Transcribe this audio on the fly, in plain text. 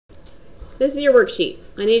this is your worksheet.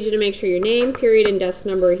 I need you to make sure your name, period, and desk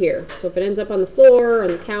number are here. So if it ends up on the floor or on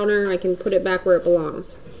the counter, I can put it back where it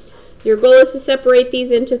belongs. Your goal is to separate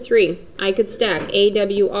these into 3. I could stack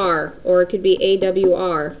AWR, or it could be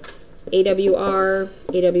AWR, AWR,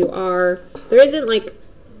 AWR. There isn't like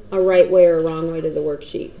a right way or a wrong way to the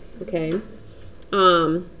worksheet, okay?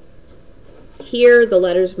 Here, the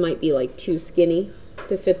letters might be like too skinny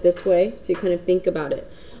to fit this way, so you kind of think about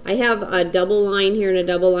it. I have a double line here and a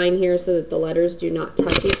double line here so that the letters do not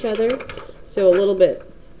touch each other. So a little bit,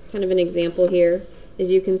 kind of an example here, is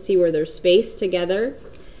you can see where they're spaced together.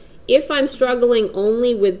 If I'm struggling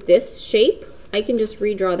only with this shape, I can just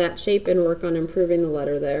redraw that shape and work on improving the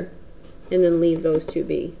letter there, and then leave those 2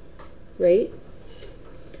 be, right?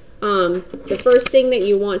 The first thing that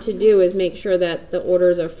you want to do is make sure that the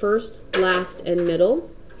orders are first, last, and middle.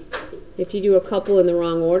 If you do a couple in the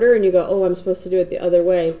wrong order and you go, oh, I'm supposed to do it the other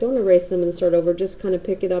way, don't erase them and start over. Just kind of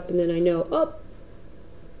pick it up, and then I know, oh,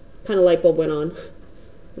 kind of light bulb went on.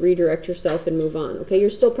 Redirect yourself and move on. Okay, you're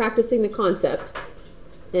still practicing the concept,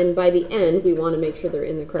 and by the end, we want to make sure they're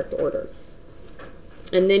in the correct order.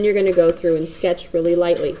 And then you're going to go through and sketch really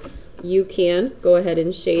lightly. You can go ahead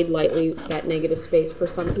and shade lightly that negative space. For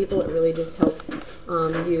some people, it really just helps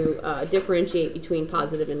you differentiate between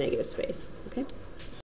positive and negative space. Okay.